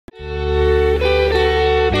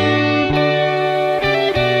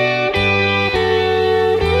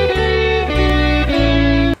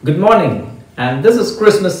Good morning, and this is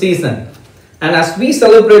Christmas season. And as we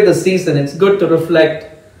celebrate the season, it's good to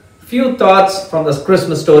reflect few thoughts from this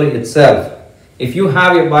Christmas story itself. If you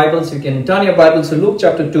have your Bibles, you can turn your Bibles to Luke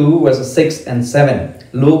chapter 2, verses 6 and 7.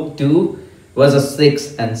 Luke 2, verses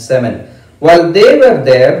 6 and 7. While they were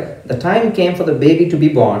there, the time came for the baby to be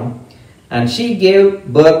born, and she gave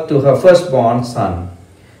birth to her firstborn son.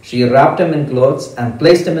 She wrapped him in clothes and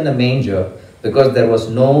placed him in a manger because there was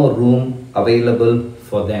no room available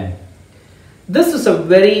for them. This is a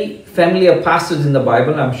very familiar passage in the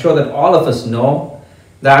Bible. I'm sure that all of us know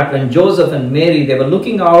that when Joseph and Mary, they were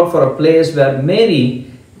looking out for a place where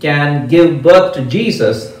Mary can give birth to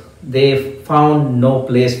Jesus, they found no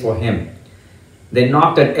place for him. They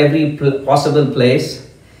knocked at every possible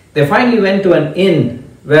place. They finally went to an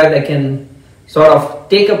inn where they can sort of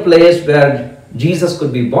take a place where Jesus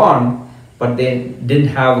could be born, but they didn't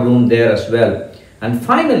have room there as well. And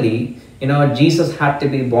finally, Jesus had to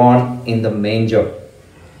be born in the manger.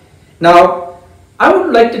 Now, I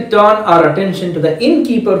would like to turn our attention to the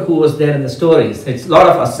innkeeper who was there in the stories. It's a lot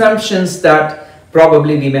of assumptions that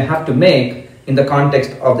probably we may have to make in the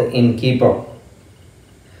context of the innkeeper.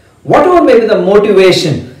 Whatever may be the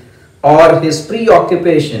motivation or his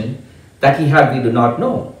preoccupation that he had, we do not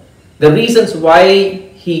know. The reasons why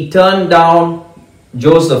he turned down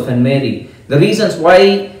Joseph and Mary, the reasons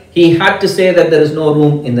why he had to say that there is no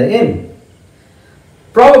room in the inn.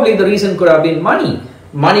 Probably the reason could have been money.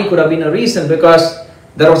 Money could have been a reason because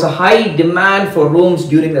there was a high demand for rooms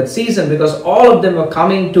during that season because all of them were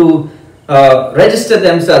coming to register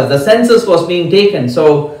themselves. The census was being taken.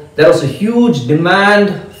 So there was a huge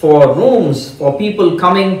demand for rooms for people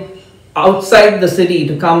coming outside the city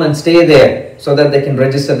to come and stay there so that they can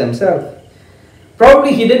register themselves.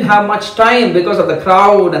 Probably he didn't have much time because of the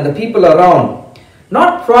crowd and the people around.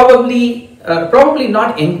 Probably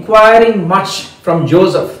not inquiring much from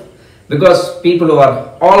Joseph because people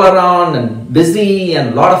were all around and busy and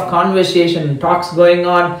a lot of conversation and talks going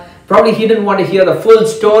on. Probably he didn't want to hear the full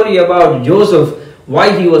story about Joseph,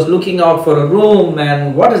 why he was looking out for a room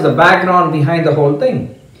and what is the background behind the whole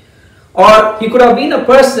thing. Or he could have been a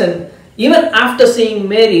person, even after seeing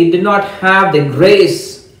Mary, did not have the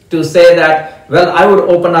grace to say that, well, I would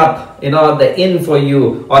open up, the inn for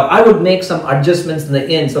you, or I would make some adjustments in the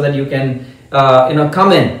inn so that you can,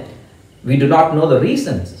 come in. We do not know the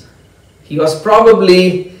reasons. He was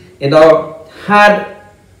probably, had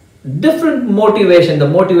different motivation, the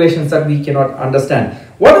motivations that we cannot understand.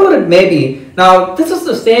 Whatever it may be. Now, this is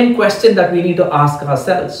the same question that we need to ask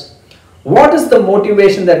ourselves. What is the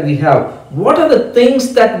motivation that we have? What are the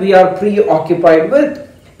things that we are preoccupied with?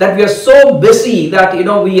 That we are so busy that,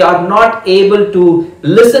 we are not able to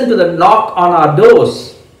listen to the knock on our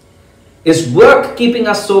doors. Is work keeping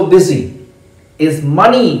us so busy? Is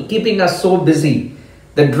money keeping us so busy?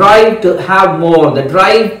 The drive to have more, the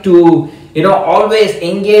drive to, always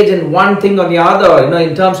engage in one thing or the other,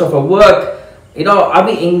 in terms of a work, are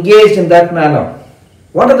we engaged in that manner?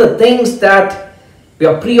 What are the things that we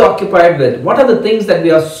are preoccupied with? What are the things that we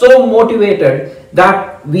are so motivated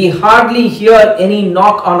that we hardly hear any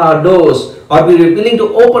knock on our doors, or we are willing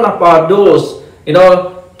to open up our doors,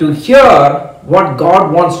 to hear what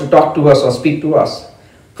God wants to talk to us or speak to us?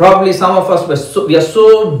 Probably some of us, we are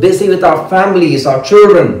so busy with our families, our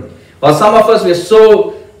children, or some of us, we are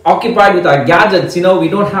so occupied with our gadgets, we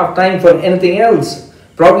don't have time for anything else.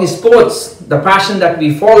 Probably sports, the passion that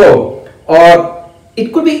we follow, or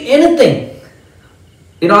it could be anything,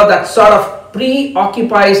 that sort of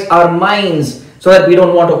preoccupies our minds so that we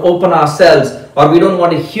don't want to open ourselves, or we don't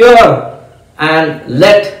want to hear and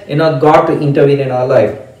let, God to intervene in our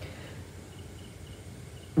life.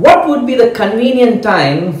 What would be the convenient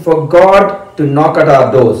time for God to knock at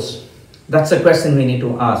our doors? That's a question we need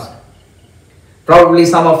to ask. Probably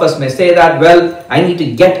some of us may say that, well, I need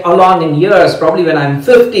to get along in years. Probably when I'm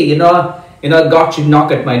 50, God should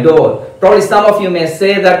knock at my door. Probably some of you may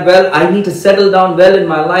say that, well, I need to settle down well in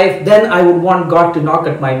my life. Then I would want God to knock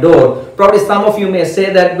at my door. Probably some of you may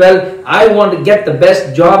say that, well, I want to get the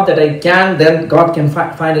best job that I can. Then God can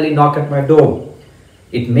finally knock at my door.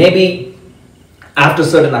 It may be after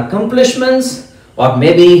certain accomplishments, or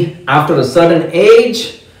maybe after a certain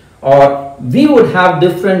age, or we would have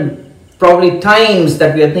different probably times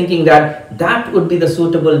that we are thinking that would be the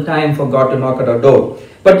suitable time for God to knock at our door.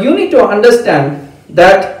 But you need to understand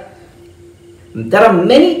that there are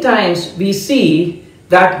many times we see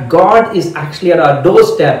that God is actually at our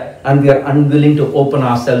doorstep and we are unwilling to open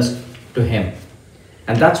ourselves to Him.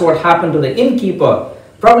 And that's what happened to the innkeeper.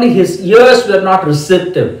 Probably his ears were not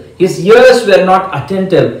receptive. His ears were not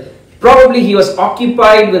attentive. Probably he was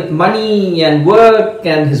occupied with money and work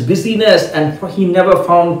and his busyness, and he never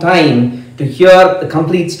found time to hear the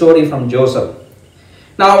complete story from Joseph.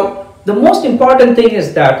 Now, the most important thing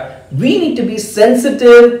is that we need to be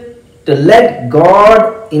sensitive to let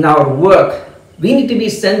God in our work. We need to be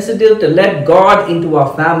sensitive to let God into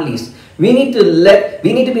our families. We need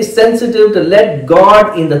to be sensitive to let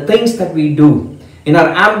God in the things that we do, in our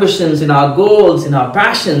ambitions, in our goals, in our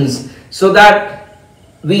passions, so that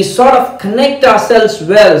we sort of connect ourselves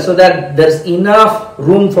well, so that there's enough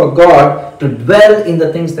room for God to dwell in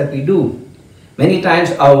the things that we do. Many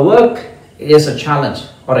times our work is a challenge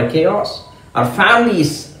or a chaos. Our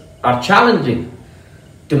families are challenging.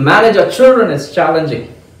 To manage our children is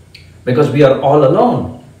challenging because we are all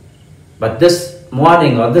alone. But this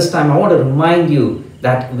morning or this time I want to remind you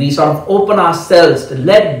that we sort of open ourselves to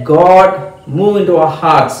let God move into our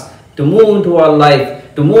hearts, to move into our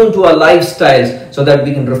life, to move into our lifestyles, so that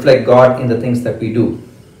we can reflect God in the things that we do.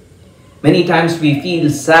 Many times we feel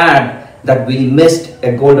sad that we missed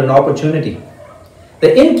a golden opportunity.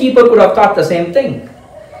 The innkeeper could have thought the same thing.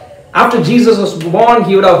 After Jesus was born,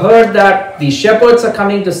 he would have heard that the shepherds are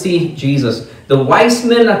coming to see Jesus. The wise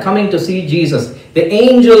men are coming to see Jesus. The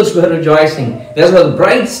angels were rejoicing. There was a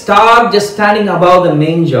bright star just standing above the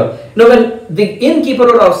manger. When the innkeeper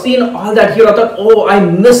would have seen all that, he would have thought, oh, I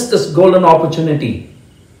missed this golden opportunity.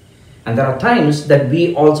 And there are times that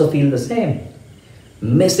we also feel the same.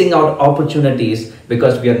 Missing out opportunities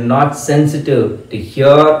because we are not sensitive to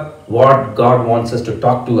hear what God wants us to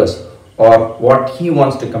talk to us or what He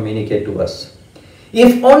wants to communicate to us.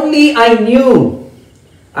 If only I knew,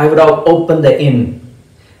 I would have opened the inn.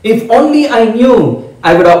 If only I knew,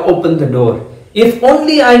 I would have opened the door. If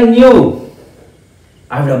only I knew,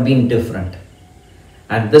 I would have been different.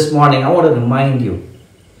 And this morning, I want to remind you,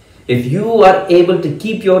 if you are able to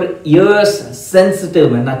keep your ears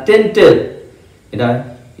sensitive and attentive,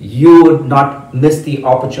 you would not miss the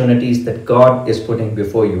opportunities that God is putting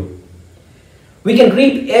before you. We can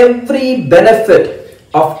reap every benefit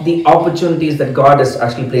of the opportunities that God is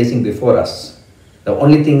actually placing before us. The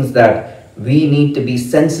only thing is that we need to be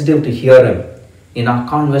sensitive to hear Him in our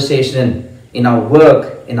conversation, in our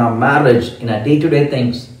work, in our marriage, in our day-to-day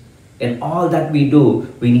things. In all that we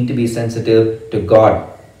do, we need to be sensitive to God,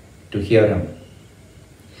 to hear Him.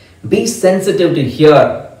 Be sensitive to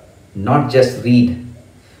hear, not just read.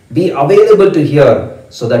 Be available to hear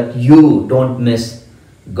so that you don't miss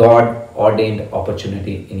God-ordained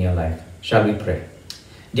opportunity in your life. Shall we pray?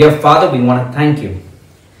 Dear Father, we want to thank you.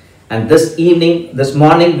 And this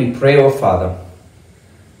morning, we pray, oh Father,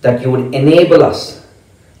 that you would enable us,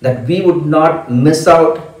 that we would not miss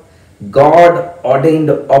out God-ordained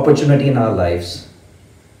opportunity in our lives.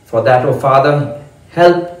 For that, oh Father,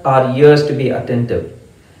 help our ears to be attentive.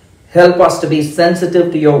 Help us to be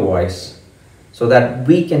sensitive to your voice so that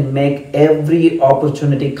we can make every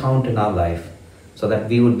opportunity count in our life, so that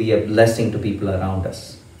we would be a blessing to people around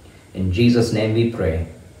us. In Jesus' name we pray.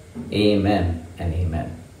 Amen and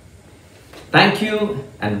amen. Thank you,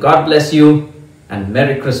 and God bless you, and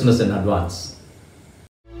Merry Christmas in advance.